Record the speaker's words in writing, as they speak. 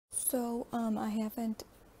I haven't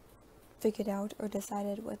figured out or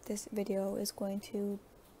decided what this video is going to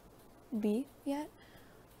be yet,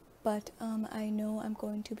 but I know I'm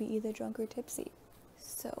going to be either drunk or tipsy,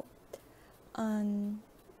 so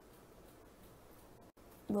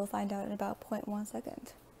we'll find out in about 0.1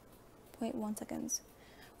 second. 0.1 seconds.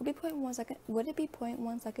 Would it be 0.1 second? Would it be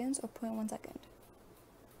 0.1 seconds or 0.1 second?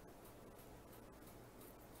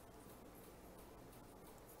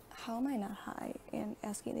 How am I not high and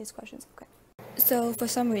asking these questions? Okay. So for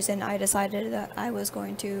some reason I decided that I was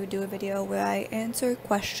going to do a video where I answer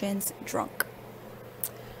questions drunk.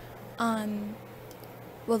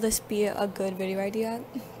 Will this be a good video idea?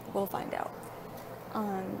 We'll find out.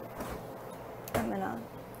 I'm gonna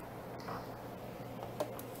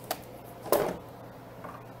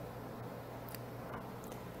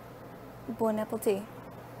Bon appetit.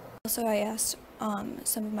 Also, I asked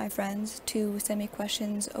some of my friends to send me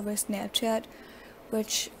questions over Snapchat,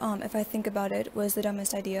 which, if I think about it, was the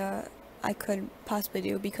dumbest idea I could possibly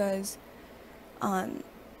do because, A,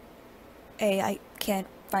 I can't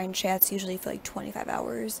find chats usually for like 25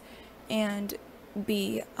 hours, and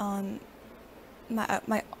B, my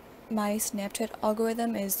Snapchat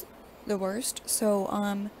algorithm is the worst,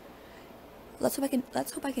 so, let's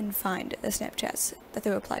hope I can find the Snapchats that they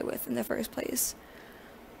reply with in the first place.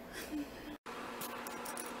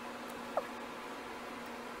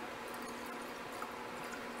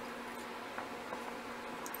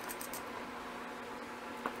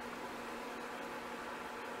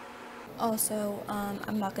 Also,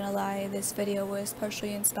 I'm not gonna lie, this video was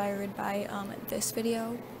partially inspired by this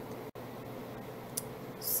video.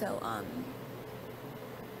 So,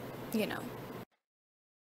 you know.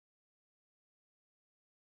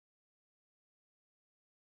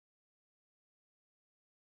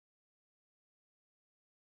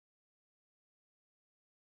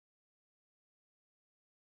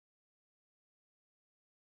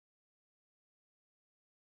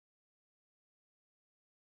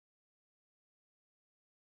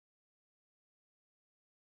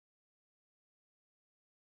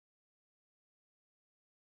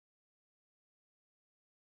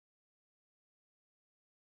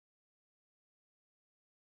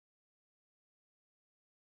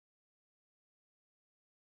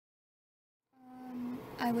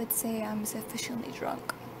 I would say I'm sufficiently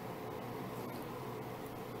drunk.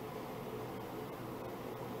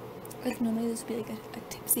 Like normally this would be like a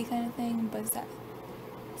tipsy kind of thing, but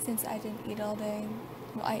since I didn't eat all day,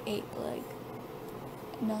 well I ate, but like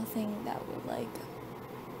nothing that would like,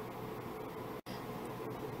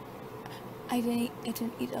 I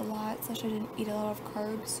didn't eat a lot, such I didn't eat a lot of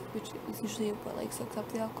carbs, which is usually what like soaks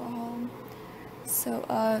up the alcohol. So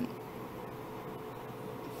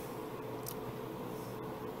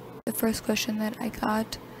the first question that I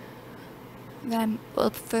got, the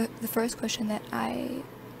first question that I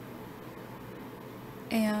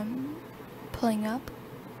am pulling up,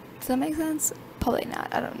 does that make sense? Probably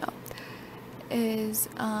not, I don't know, is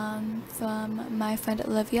from my friend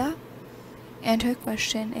Olivia, and her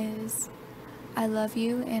question is, I love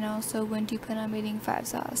you, and also when do you plan on meeting 5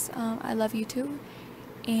 Sauce? I love you too,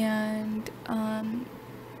 and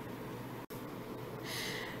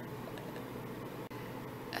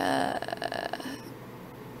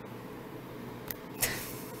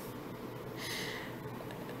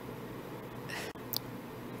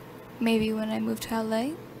maybe when I move to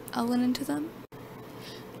LA, I'll run into them.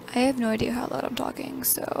 I have no idea how loud I'm talking,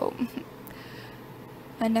 so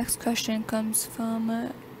my next question comes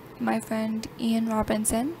from my friend Ian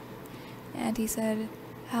Robinson, and he said,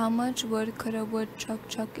 how much wood could a woodchuck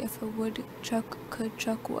chuck if a woodchuck could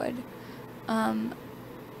chuck wood? A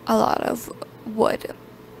lot of wood.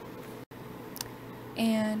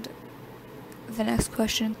 And the next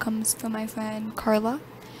question comes from my friend Carla,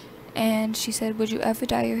 and she said, would you ever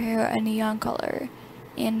dye your hair a neon color?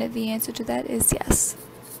 And the answer to that is yes.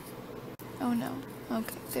 Oh no.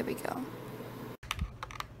 Okay, there we go.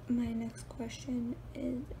 My next question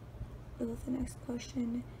is, the next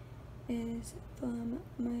question is from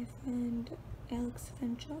my friend Alex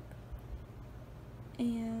Fenchuk,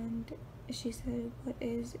 and she said, what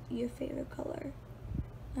is your favorite color?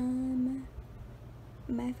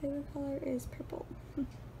 My favorite color is purple.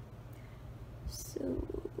 So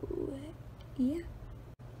yeah.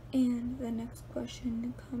 And the next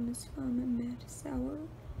question comes from Matt Sauer,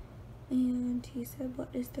 and he said, what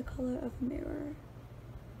is the color of a mirror?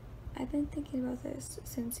 I've been thinking about this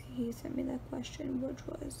since he sent me that question, which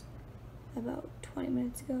was about 20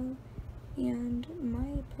 minutes ago, and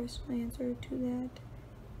my personal answer to that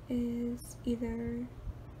is either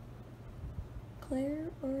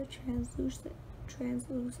clear or translucent.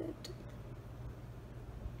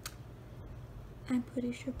 I'm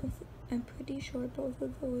pretty sure both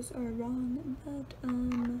of those are wrong, but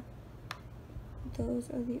those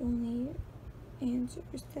are the only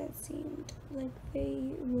answers that seemed like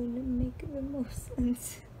they would make the most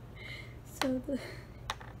sense. So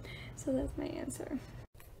that's my answer.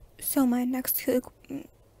 So my next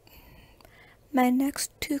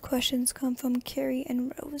two questions come from Carrie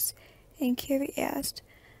and Rose. And Carrie asked,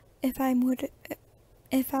 if I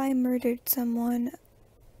murdered someone,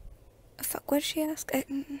 fuck, what did she ask?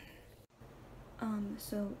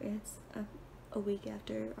 So it's a week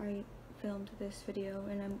after I filmed this video,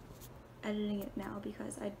 and I'm editing it now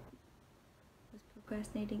because I was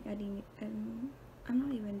procrastinating editing, and I'm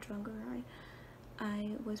not even drunk or high.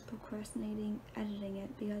 I was procrastinating editing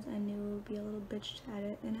it because I knew it would be a little bitch to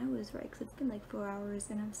edit, and I was right, because it's been like 4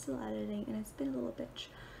 hours and I'm still editing, and it's been a little bitch.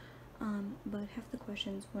 But half the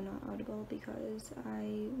questions were not audible because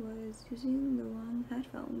I was using the wrong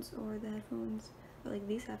headphones, or the headphones, like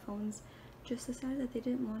these headphones, just decided that they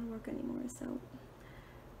didn't want to work anymore. So,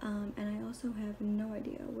 and I also have no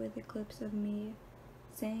idea where the clips of me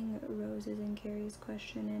saying Rose's and Carrie's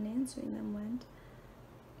question and answering them went.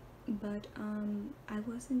 But I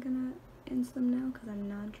wasn't gonna answer them now because I'm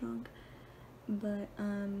not drunk, but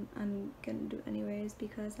I'm gonna do it anyways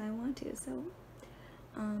because I want to. So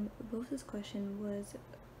Rose's question was,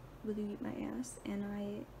 will you eat my ass? And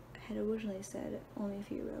I had originally said only if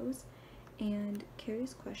you Rose. And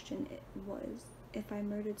Carrie's question was, if I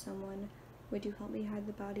murdered someone, would you help me hide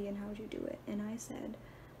the body, and how would you do it? And I said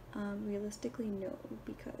realistically no,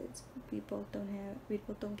 because we both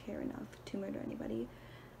don't care enough to murder anybody.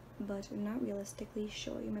 But not realistically,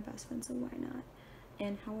 sure, you're my best friend, so why not?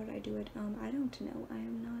 And how would I do it? I don't know. I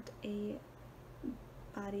am not a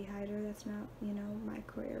body hider. That's not, my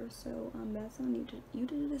career. So that's on you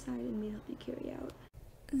to decide, and me help you carry out.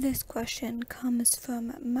 This question comes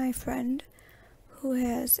from my friend, who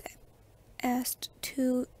has asked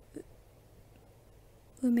to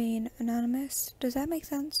remain anonymous. Does that make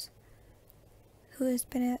sense? Who has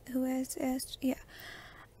asked? Yeah.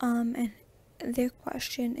 And their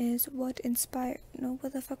question is, what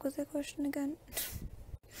the fuck was their question again?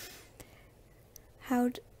 How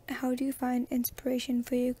do you find inspiration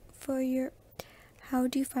for your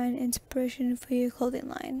clothing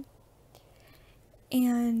line?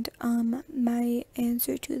 And my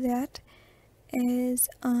answer to that is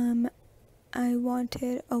I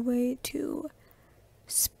wanted a way to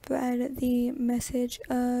spread the message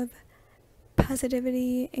of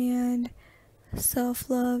positivity and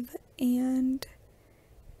self-love and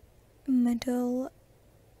mental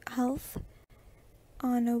health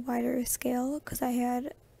on a wider scale, because I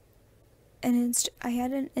had an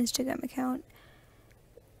Instagram account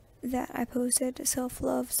that I posted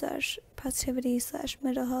self-love / positivity /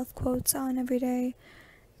 mental health quotes on every day,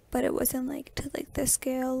 but it wasn't like to like the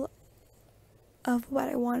scale of what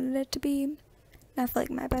I wanted it to be, not for like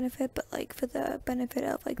my benefit, but like for the benefit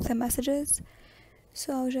of like the messages.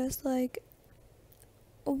 So I was just like,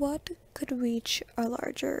 what could reach a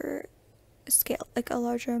larger scale, like a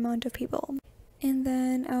larger amount of people? And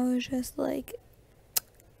then I was just like,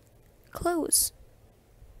 clothes.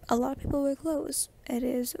 A lot of people wear clothes. It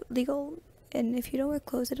is legal, and if you don't wear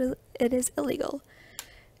clothes, it is illegal.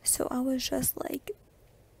 So I was just like,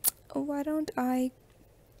 why don't I?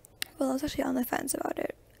 Well, I was actually on the fence about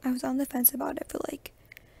it. I was on the fence about it for like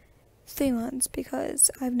 3 months because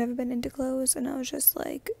I've never been into clothes, and I was just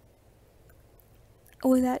like,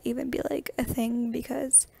 would that even be like a thing?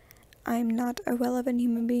 Because I'm not a relevant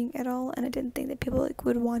human being at all, and I didn't think that people like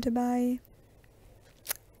would want to buy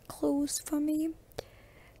clothes from me.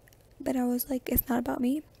 But I was like, it's not about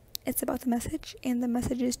me, it's about the message, and the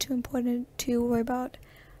message is too important to worry about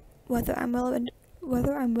whether I'm relevant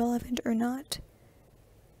or not,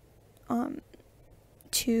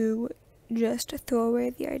 to just throw away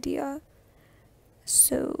the idea.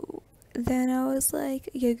 So then I was like,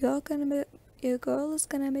 your girl is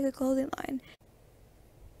gonna make a clothing line.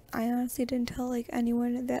 I honestly didn't tell like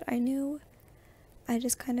anyone that I knew. I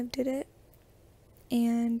just kind of did it,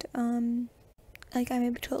 and like I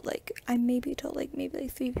maybe told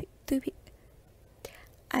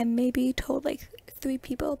like three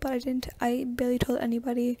people, but I barely told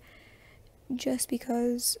anybody, just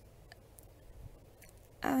because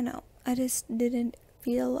I don't know, I just didn't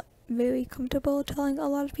feel very comfortable telling a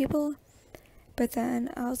lot of people. But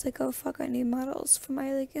then I was like, oh fuck, I need models for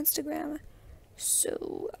my like Instagram.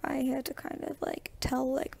 So I had to kind of like tell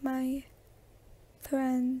like my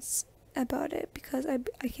friends about it, because I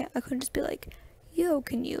couldn't just be like, yo,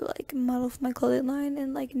 can you like model for my clothing line,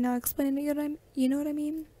 and like not explain it, you know what I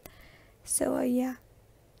mean? So yeah,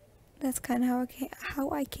 that's kind of how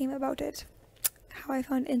I came about it. how I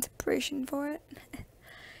found inspiration for it.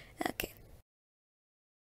 Okay.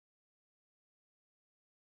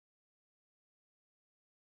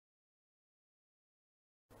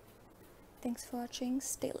 Thanks for watching.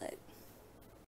 Stay lit.